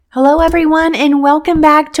Hello, everyone, and welcome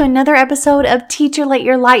back to another episode of Teacher Let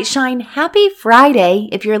Your Light Shine. Happy Friday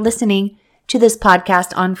if you're listening to this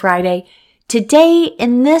podcast on Friday. Today,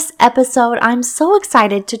 in this episode, I'm so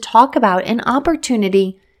excited to talk about an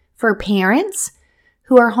opportunity for parents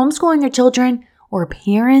who are homeschooling their children or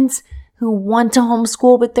parents who want to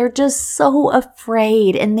homeschool, but they're just so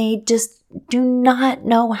afraid and they just do not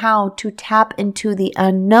know how to tap into the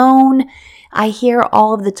unknown. I hear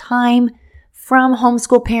all of the time from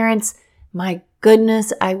homeschool parents, my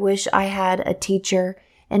goodness, I wish I had a teacher.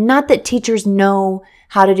 And not that teachers know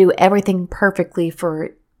how to do everything perfectly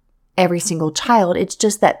for every single child. It's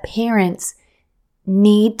just that parents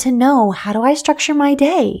need to know, how do I structure my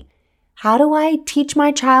day? How do I teach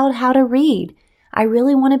my child how to read? I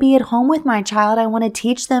really want to be at home with my child. I want to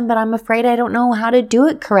teach them, but I'm afraid I don't know how to do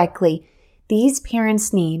it correctly. These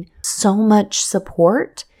parents need so much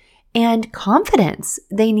support and confidence.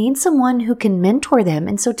 They need someone who can mentor them.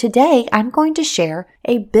 And so today I'm going to share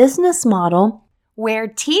a business model where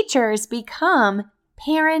teachers become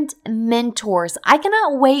parent mentors. I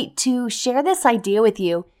cannot wait to share this idea with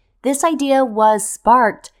you. This idea was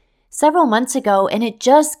sparked several months ago and it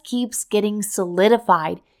just keeps getting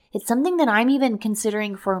solidified. It's something that I'm even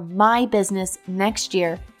considering for my business next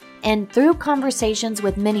year. And through conversations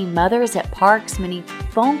with many mothers at parks, many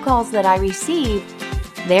phone calls that I received,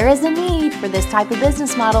 there is a need for this type of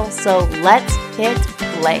business model, so let's hit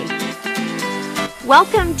play.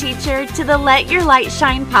 Welcome, teacher, to the Let Your Light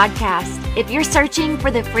Shine podcast. If you're searching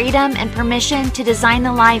for the freedom and permission to design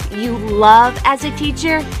the life you love as a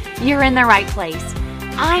teacher, you're in the right place.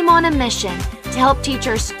 I'm on a mission to help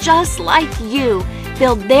teachers just like you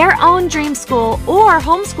build their own dream school or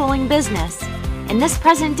homeschooling business. In this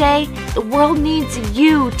present day, the world needs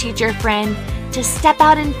you, teacher friend, to step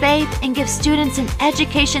out in faith and give students an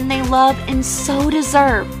education they love and so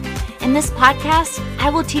deserve. In this podcast, I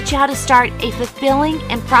will teach you how to start a fulfilling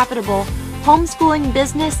and profitable homeschooling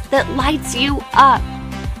business that lights you up.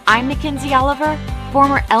 I'm Mackenzie Oliver,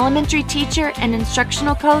 former elementary teacher and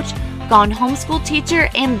instructional coach, gone homeschool teacher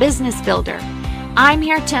and business builder. I'm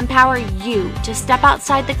here to empower you to step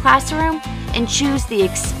outside the classroom and choose the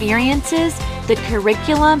experiences, the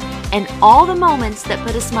curriculum, and all the moments that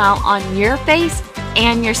put a smile on your face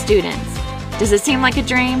and your students. Does it seem like a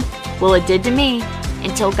dream? Well, it did to me,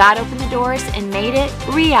 until God opened the doors and made it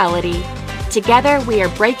reality. Together, we are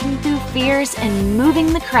breaking through fears and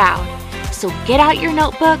moving the crowd. So get out your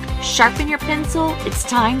notebook, sharpen your pencil. It's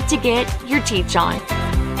time to get your teach on.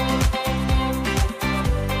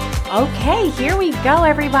 Okay, here we go,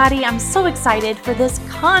 everybody. I'm so excited for this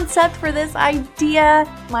concept, for this idea.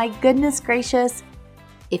 My goodness gracious.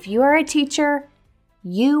 If you are a teacher,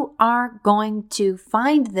 you are going to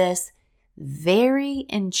find this very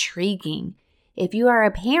intriguing. If you are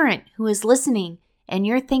a parent who is listening and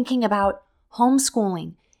you're thinking about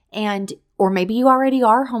homeschooling, or maybe you already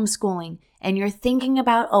are homeschooling and you're thinking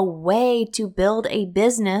about a way to build a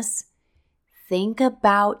business, think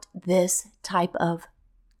about this type of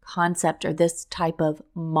concept or this type of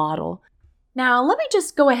model. Now, let me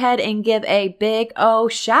just go ahead and give a big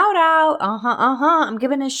shout out. I'm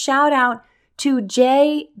giving a shout out to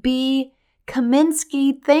J.B.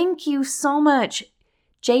 Kaminsky. Thank you so much.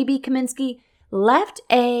 J.B. Kaminsky left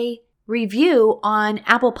a review on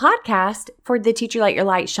Apple Podcast for the Teacher Let Your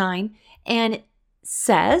Light Shine and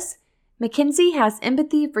says, Mackenzie has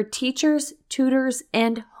empathy for teachers, tutors,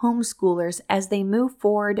 and homeschoolers as they move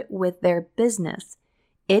forward with their business.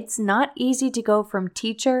 It's not easy to go from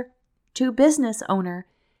teacher to business owner,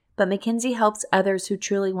 but Mackenzie helps others who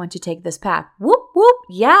truly want to take this path. Whoop, whoop,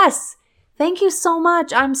 yes! Thank you so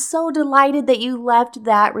much. I'm so delighted that you left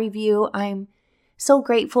that review. I'm so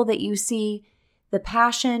grateful that you see the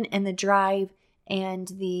passion and the drive and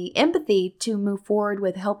the empathy to move forward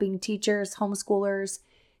with helping teachers, homeschoolers,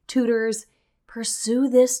 tutors pursue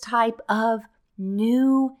this type of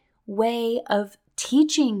new way of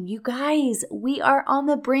teaching. You guys, we are on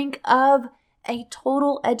the brink of a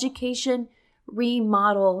total education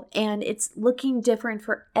remodel, and it's looking different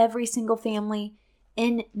for every single family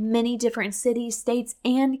in many different cities, states,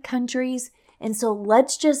 and countries. And so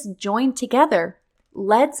let's just join together.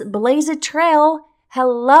 Let's blaze a trail.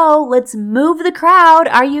 Hello, let's move the crowd.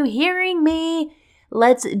 Are you hearing me?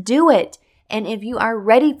 Let's do it. And if you are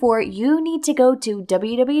ready for it, you need to go to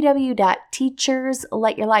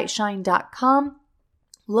www.teachersletyourlightshine.com.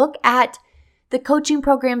 Look at the coaching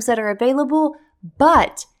programs that are available,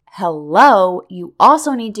 but hello, you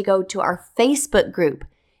also need to go to our Facebook group.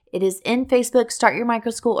 It is in Facebook, Start Your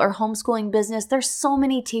Microschool or Homeschooling Business. There's so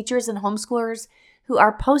many teachers and homeschoolers who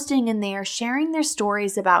are posting in there, sharing their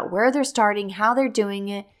stories about where they're starting, how they're doing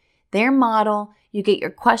it. their model. You get your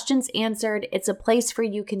questions answered. It's a place where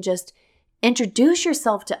you can just introduce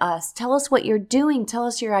yourself to us. Tell us what you're doing. Tell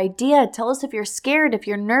us your idea. Tell us if you're scared, if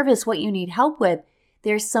you're nervous, what you need help with.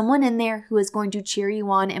 There's someone in there who is going to cheer you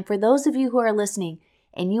on. And for those of you who are listening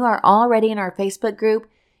and you are already in our Facebook group,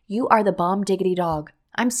 you are the bomb diggity dog.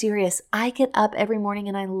 I'm serious. I get up every morning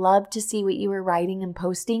and I love to see what you are writing and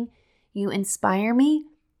posting. You inspire me.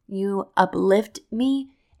 You uplift me.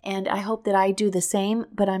 And I hope that I do the same.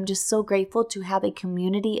 But I'm just so grateful to have a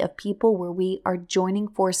community of people where we are joining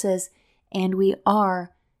forces and we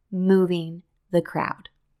are moving the crowd.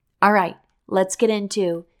 All right, let's get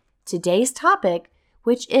into today's topic,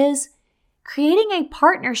 which is creating a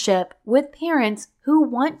partnership with parents who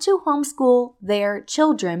want to homeschool their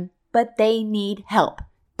children, but they need help.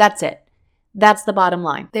 That's it. That's the bottom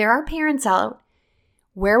line. There are parents out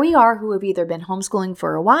where we are who have either been homeschooling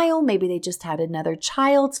for a while, maybe they just had another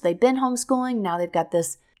child, so they've been homeschooling, now they've got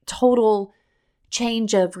this total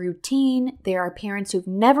change of routine. There are parents who've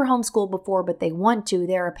never homeschooled before, but they want to.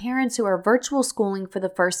 There are parents who are virtual schooling for the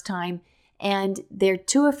first time, and they're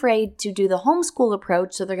too afraid to do the homeschool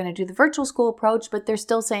approach, so they're going to do the virtual school approach, but they're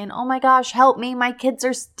still saying, oh my gosh, help me. My kids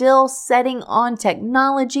are still setting on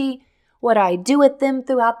technology. What do I do with them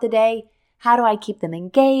throughout the day? How do I keep them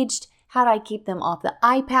engaged? How do I keep them off the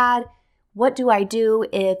iPad? What do I do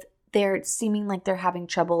if they're seeming like they're having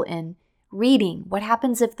trouble in reading? What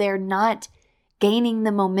happens if they're not gaining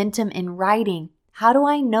the momentum in writing? How do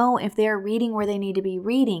I know if they're reading where they need to be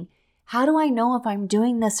reading? How do I know if I'm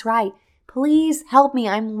doing this right? Please help me.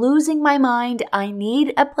 I'm losing my mind. I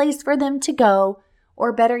need a place for them to go,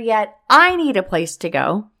 or better yet, I need a place to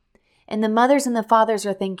go. And the mothers and the fathers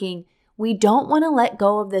are thinking, we don't want to let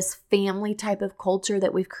go of this family type of culture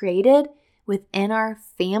that we've created within our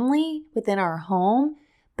family, within our home,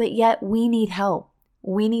 but yet we need help.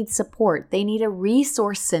 We need support. They need a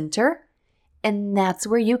resource center. And that's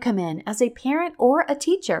where you come in as a parent or a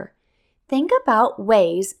teacher. Think about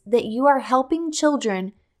ways that you are helping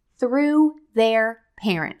children through their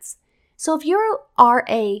parents. So if you are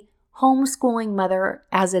a homeschooling mother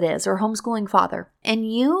as it is, or homeschooling father,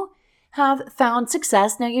 and you have found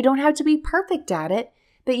success, now you don't have to be perfect at it,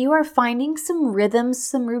 but you are finding some rhythms,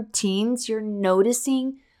 some routines. You're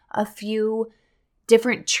noticing a few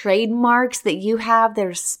different trademarks that you have that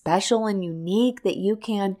are special and unique that you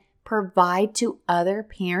can provide to other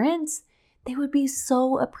parents. They would be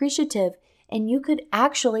so appreciative. And you could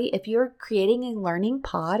actually, if you're creating a learning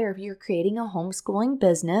pod or if you're creating a homeschooling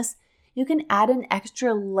business, you can add an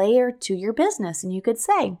extra layer to your business. And you could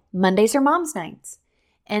say, Mondays are mom's nights.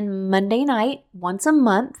 And Monday night, once a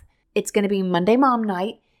month, it's going to be Monday Mom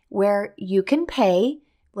Night, where you can pay,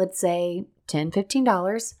 let's say $10,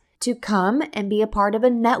 $15 to come and be a part of a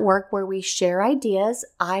network where we share ideas.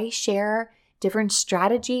 I share different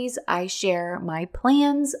strategies. I share my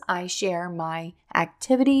plans. I share my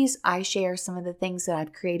activities. I share some of the things that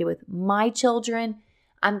I've created with my children.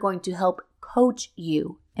 I'm going to help coach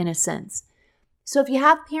you in a sense. So if you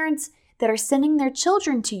have parents that are sending their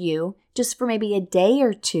children to you just for maybe a day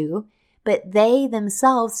or two, but they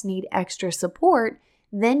themselves need extra support,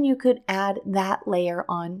 then you could add that layer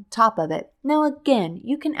on top of it. Now, again,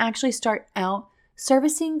 you can actually start out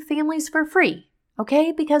servicing families for free,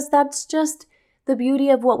 okay? Because that's just the beauty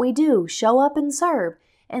of what we do. Show up and serve.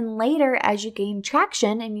 And later, as you gain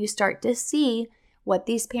traction and you start to see what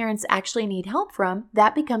these parents actually need help from,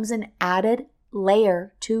 that becomes an added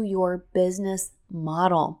layer to your business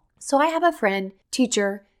model. So I have a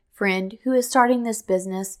teacher friend who is starting this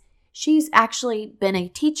business. She's actually been a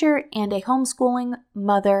teacher and a homeschooling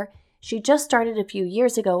mother. She just started a few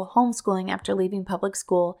years ago homeschooling after leaving public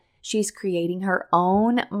school. She's creating her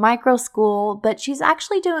own micro school, but she's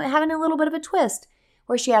actually having a little bit of a twist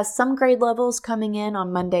where she has some grade levels coming in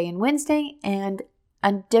on Monday and Wednesday and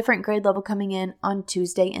a different grade level coming in on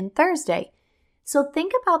Tuesday and Thursday. So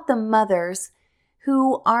think about the mothers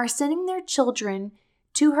who are sending their children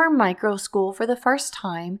to her micro school for the first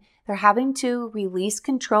time. They're having to release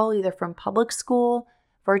control either from public school,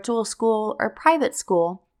 virtual school, or private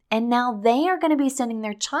school. And now they are going to be sending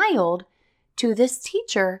their child to this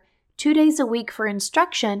teacher 2 days a week for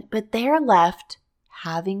instruction, but they're left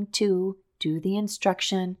having to do the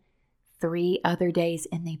instruction 3 other days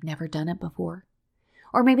and they've never done it before.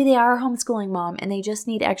 Or maybe they are a homeschooling mom and they just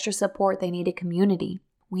need extra support. They need a community.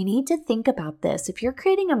 We need to think about this. If you're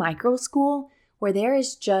creating a micro school where there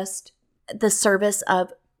is just the service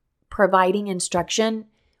of providing instruction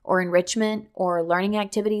or enrichment or learning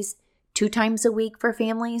activities 2 times a week for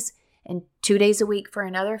families and 2 days a week for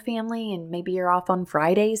another family, and maybe you're off on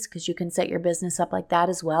Fridays because you can set your business up like that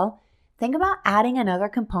as well. Think about adding another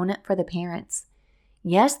component for the parents.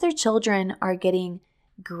 Yes, their children are getting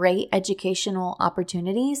great educational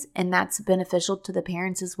opportunities, and that's beneficial to the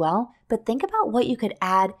parents as well. But think about what you could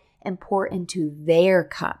add and pour into their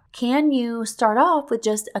cup. Can you start off with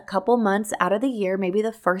just a couple months out of the year, maybe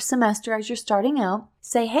the first semester as you're starting out,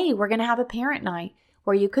 say, hey, we're going to have a parent night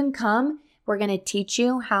where you can come. We're going to teach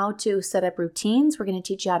you how to set up routines. We're going to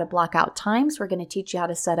teach you how to block out times. We're going to teach you how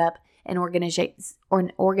to set up an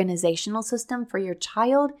organizational system for your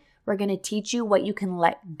child. We're going to teach you what you can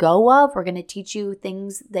let go of. We're going to teach you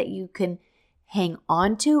things that you can hang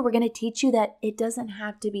on to. We're going to teach you that it doesn't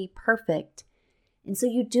have to be perfect. And so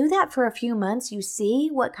you do that for a few months. You see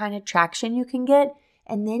what kind of traction you can get,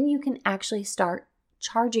 and then you can actually start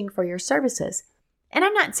charging for your services. And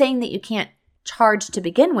I'm not saying that you can't charge to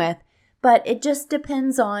begin with, but it just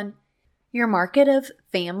depends on your market of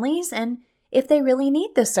families and if they really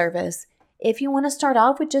need the service. If you want to start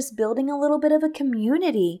off with just building a little bit of a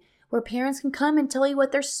community where parents can come and tell you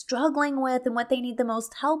what they're struggling with and what they need the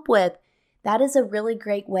most help with, that is a really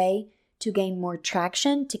great way to gain more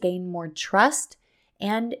traction, to gain more trust,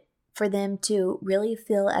 and for them to really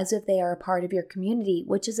feel as if they are a part of your community,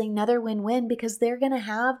 which is another win-win because they're going to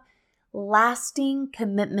have lasting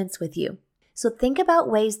commitments with you. So think about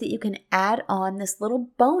ways that you can add on this little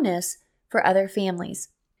bonus for other families.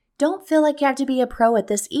 Don't feel like you have to be a pro at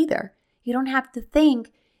this either. You don't have to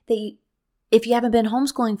think that if you haven't been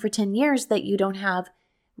homeschooling for 10 years that you don't have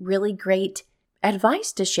really great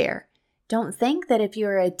advice to share. Don't think that if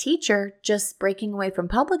you're a teacher just breaking away from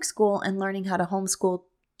public school and learning how to homeschool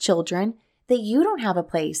children, that you don't have a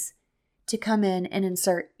place to come in and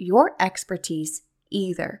insert your expertise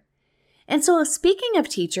either. And so speaking of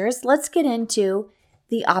teachers, let's get into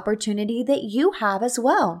the opportunity that you have as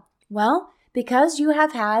well. Well, because you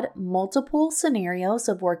have had multiple scenarios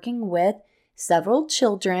of working with several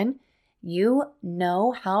children, you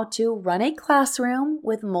know how to run a classroom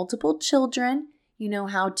with multiple children. You know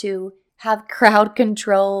how to have crowd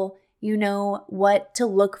control. You know what to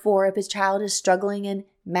look for if a child is struggling in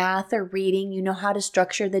math or reading. You know how to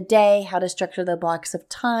structure the day, how to structure the blocks of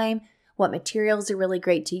time, what materials are really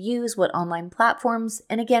great to use, what online platforms.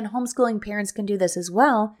 And again, homeschooling parents can do this as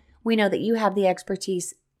well. We know that you have the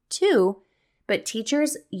expertise too, but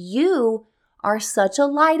teachers, you are such a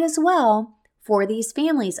light as well for these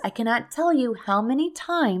families. I cannot tell you how many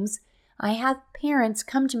times I have parents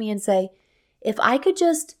come to me and say, if I could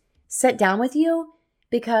just sit down with you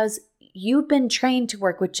because you've been trained to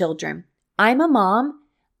work with children. I'm a mom.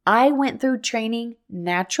 I went through training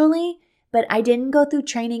naturally, but I didn't go through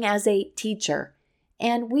training as a teacher.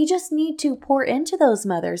 And we just need to pour into those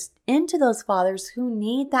mothers, into those fathers who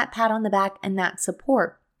need that pat on the back and that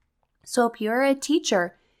support. So if you're a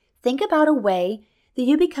teacher, think about a way that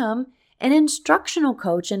you become an instructional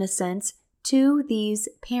coach in a sense to these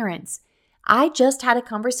parents. I just had a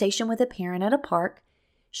conversation with a parent at a park.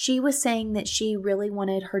 She was saying that she really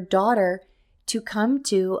wanted her daughter to come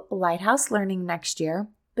to Lighthouse Learning next year,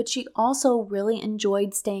 but she also really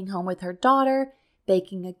enjoyed staying home with her daughter,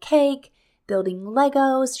 baking a cake, building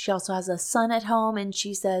Legos. She also has a son at home, and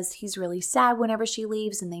she says he's really sad whenever she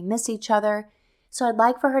leaves and they miss each other. So I'd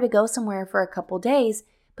like for her to go somewhere for a couple days,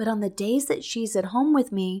 but on the days that she's at home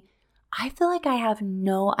with me, I feel like I have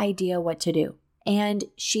no idea what to do. And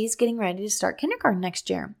she's getting ready to start kindergarten next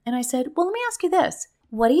year. And I said, well, let me ask you this.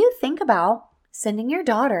 What do you think about sending your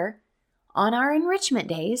daughter on our enrichment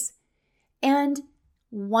days, and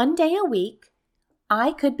one day a week,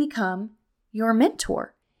 I could become your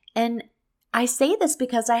mentor? And I say this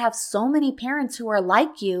because I have so many parents who are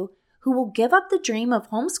like you who will give up the dream of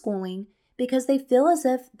homeschooling because they feel as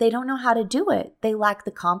if they don't know how to do it. They lack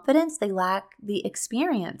the confidence. They lack the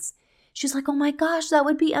experience. She's like, oh my gosh, that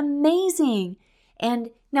would be amazing. And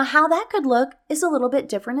now how that could look is a little bit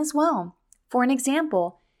different as well. For an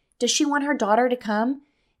example, does she want her daughter to come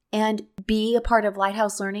and be a part of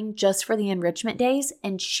Lighthouse Learning just for the enrichment days?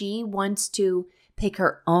 And she wants to pick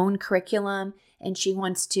her own curriculum, and she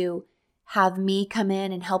wants to have me come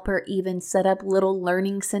in and help her even set up little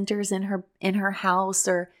learning centers in her house,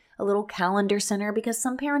 or a little calendar center, because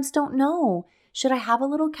some parents don't know. Should I have a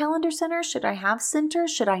little calendar center? Should I have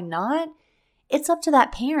centers? Should I not? It's up to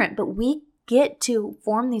that parent, but we get to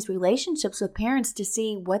form these relationships with parents to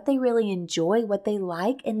see what they really enjoy, what they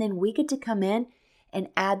like, and then we get to come in and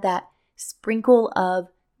add that sprinkle of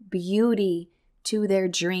beauty to their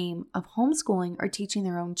dream of homeschooling or teaching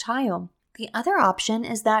their own child. The other option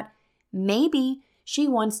is that maybe she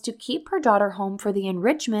wants to keep her daughter home for the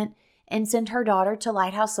enrichment and send her daughter to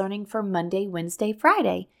Lighthouse Learning for Monday, Wednesday,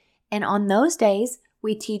 Friday. And on those days,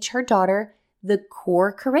 we teach her daughter the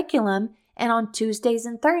core curriculum. And on Tuesdays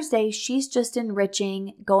and Thursdays, she's just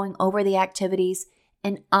enriching, going over the activities,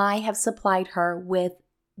 and I have supplied her with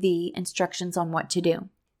the instructions on what to do.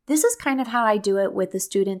 This is kind of how I do it with a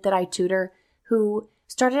student that I tutor who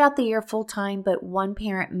started out the year full-time, but one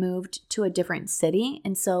parent moved to a different city.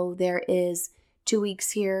 And so there is 2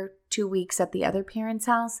 weeks here, 2 weeks at the other parent's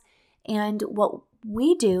house. And what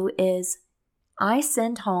we do is I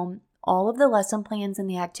send home all of the lesson plans and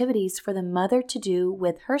the activities for the mother to do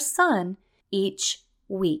with her son each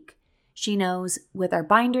week. She knows with our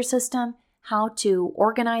binder system how to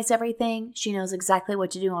organize everything. She knows exactly what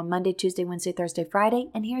to do on Monday, Tuesday, Wednesday, Thursday, Friday.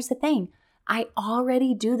 And here's the thing. I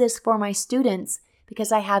already do this for my students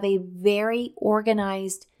because I have a very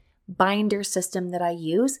organized binder system that I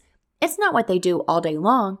use. It's not what they do all day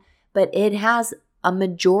long, but it has a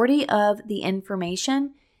majority of the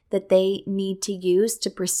information that they need to use to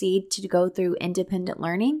proceed to go through independent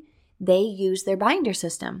learning. They use their binder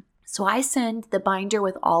system. So I send the binder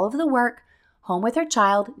with all of the work home with her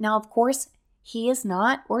child. Now, of course, he is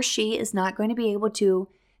not or she is not going to be able to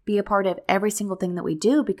be a part of every single thing that we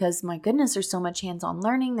do because, my goodness, there's so much hands-on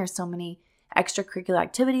learning. There's so many extracurricular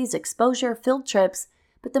activities, exposure, field trips.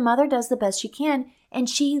 But the mother does the best she can, and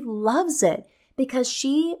she loves it because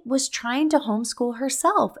she was trying to homeschool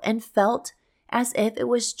herself and felt as if it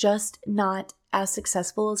was just not as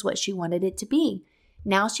successful as what she wanted it to be.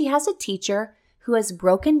 Now she has a teacher who has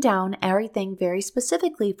broken down everything very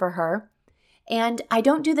specifically for her. And I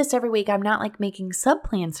don't do this every week. I'm not like making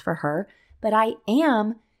sub-plans for her, but I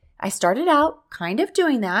started out kind of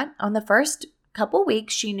doing that. On the first couple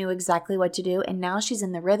weeks, she knew exactly what to do. And now she's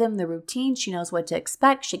in the rhythm, the routine. She knows what to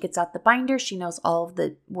expect. She gets out the binder. She knows all of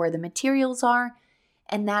where the materials are.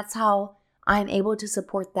 And that's how I'm able to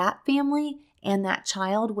support that family and that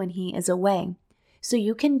child when he is away. So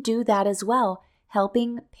you can do that as well,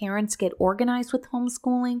 helping parents get organized with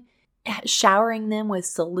homeschooling, showering them with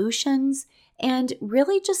solutions, and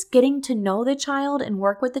really just getting to know the child and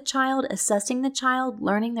work with the child, assessing the child,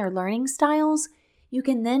 learning their learning styles. You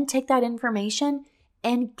can then take that information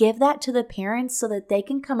and give that to the parents so that they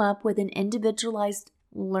can come up with an individualized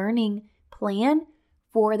learning plan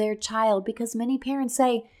for their child. Because many parents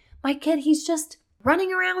say, my kid, he's just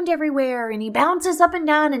running around everywhere and he bounces up and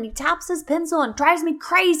down and he taps his pencil and drives me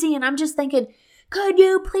crazy. And I'm just thinking, could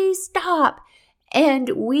you please stop? And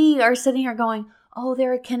we are sitting here going, oh,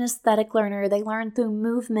 they're a kinesthetic learner. They learn through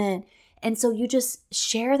movement. And so you just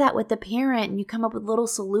share that with the parent and you come up with little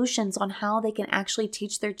solutions on how they can actually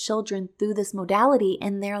teach their children through this modality.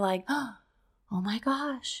 And they're like, oh my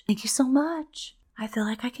gosh, thank you so much. I feel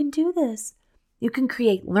like I can do this. You can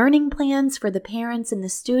create learning plans for the parents and the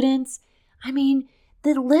students. I mean,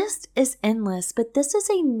 the list is endless, but this is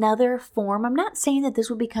another form. I'm not saying that this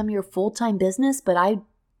will become your full-time business, but I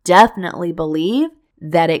definitely believe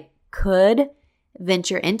that it could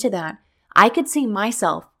venture into that. I could see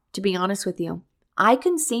myself, to be honest with you, I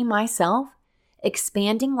can see myself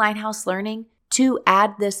expanding Lighthouse Learning to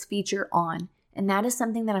add this feature on. And that is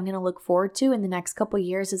something that I'm going to look forward to in the next couple of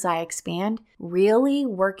years as I expand, really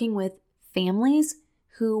working with families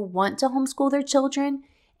who want to homeschool their children.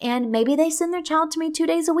 And maybe they send their child to me 2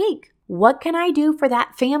 days a week. What can I do for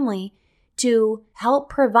that family to help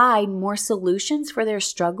provide more solutions for their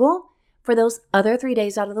struggle for those other 3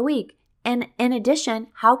 days out of the week? And in addition,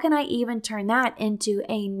 how can I even turn that into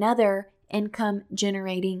another income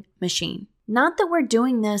generating machine? Not that we're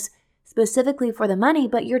doing this specifically for the money,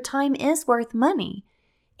 but your time is worth money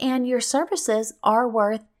and your services are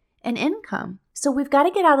worth an income. So we've got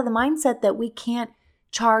to get out of the mindset that we can't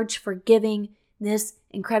charge for giving this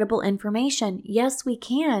incredible information. Yes, we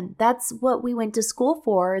can. That's what we went to school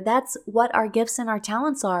for. That's what our gifts and our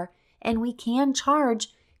talents are. And we can charge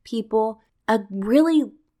people a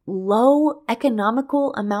really low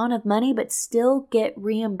economical amount of money, but still get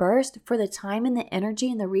reimbursed for the time and the energy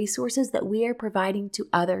and the resources that we are providing to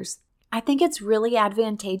others. I think it's really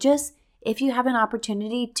advantageous if you have an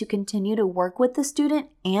opportunity to continue to work with the student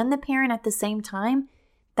and the parent at the same time.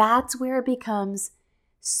 That's where it becomes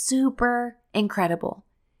super incredible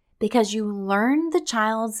because you learn the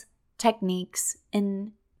child's techniques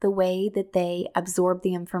in the way that they absorb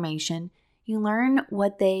the information. You learn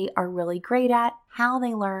what they are really great at, how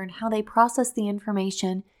they learn, how they process the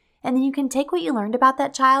information, and then you can take what you learned about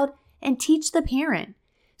that child and teach the parent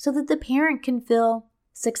so that the parent can feel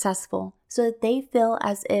successful, so that they feel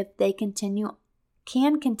as if they can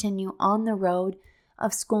continue on the road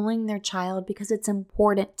of schooling their child because it's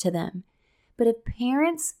important to them. But if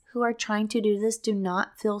parents who are trying to do this do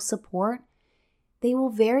not feel support, they will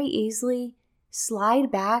very easily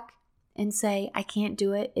slide back and say, I can't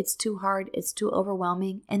do it, it's too hard, it's too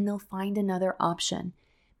overwhelming, and they'll find another option.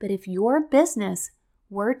 But if your business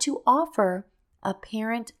were to offer a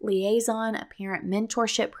parent liaison, a parent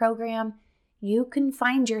mentorship program, you can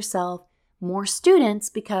find yourself more students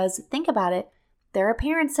because think about it. There are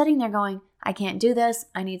parents sitting there going, I can't do this.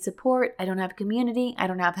 I need support. I don't have a community. I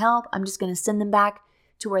don't have help. I'm just going to send them back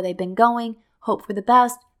to where they've been going, hope for the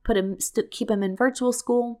best, keep them in virtual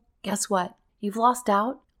school. Guess what? You've lost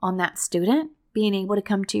out on that student being able to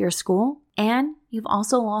come to your school, and you've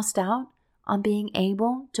also lost out on being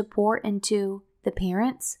able to pour into the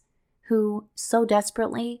parents who so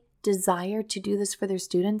desperately desire to do this for their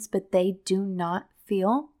students, but they do not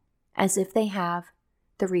feel as if they have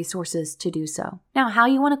the resources to do so. Now, how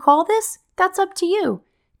you want to call this, that's up to you.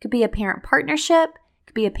 It could be a parent partnership, it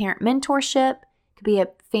could be a parent mentorship, it could be a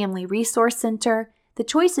family resource center. The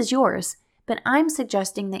choice is yours, but I'm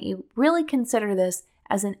suggesting that you really consider this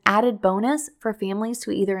as an added bonus for families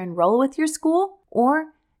who either enroll with your school or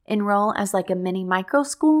enroll as like a mini micro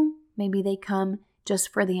school. Maybe they come just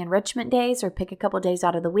for the enrichment days or pick a couple days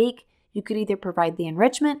out of the week. You could either provide the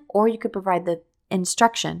enrichment or you could provide the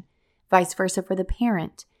instruction, vice versa for the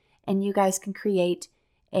parent. And you guys can create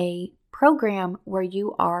a program where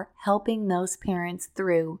you are helping those parents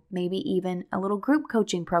through maybe even a little group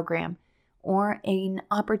coaching program or an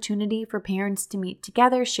opportunity for parents to meet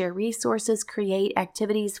together, share resources, create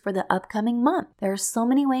activities for the upcoming month. There are so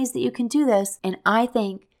many ways that you can do this, and I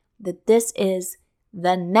think that this is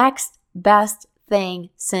the next best thing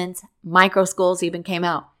since micro schools even came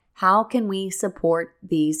out. How can we support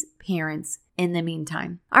these parents in the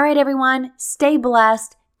meantime? All right, everyone, stay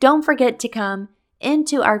blessed. Don't forget to come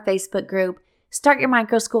into our Facebook group, Start Your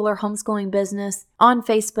Micro School or Homeschooling Business on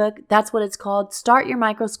Facebook. That's what it's called, Start Your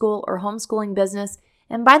Micro School or Homeschooling Business.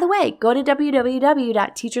 And by the way, go to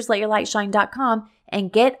www.teachersletyourlightshine.com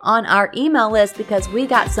and get on our email list because we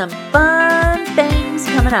got some fun things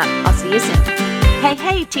coming up. I'll see you soon.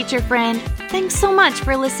 Hey, teacher friend. Thanks so much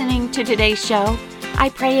for listening to today's show. I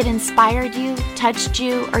pray it inspired you, touched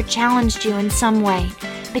you, or challenged you in some way,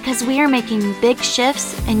 because we are making big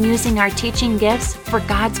shifts and using our teaching gifts for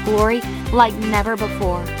God's glory like never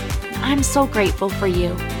before. I'm so grateful for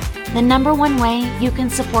you. The number one way you can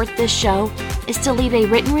support this show is to leave a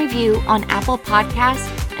written review on Apple Podcasts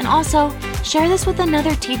and also share this with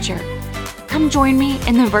another teacher. Come join me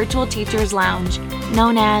in the Virtual Teachers Lounge,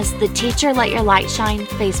 known as the Teacher Let Your Light Shine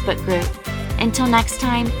Facebook group. Until next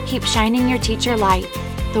time, keep shining your teacher light.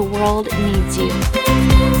 The world needs you.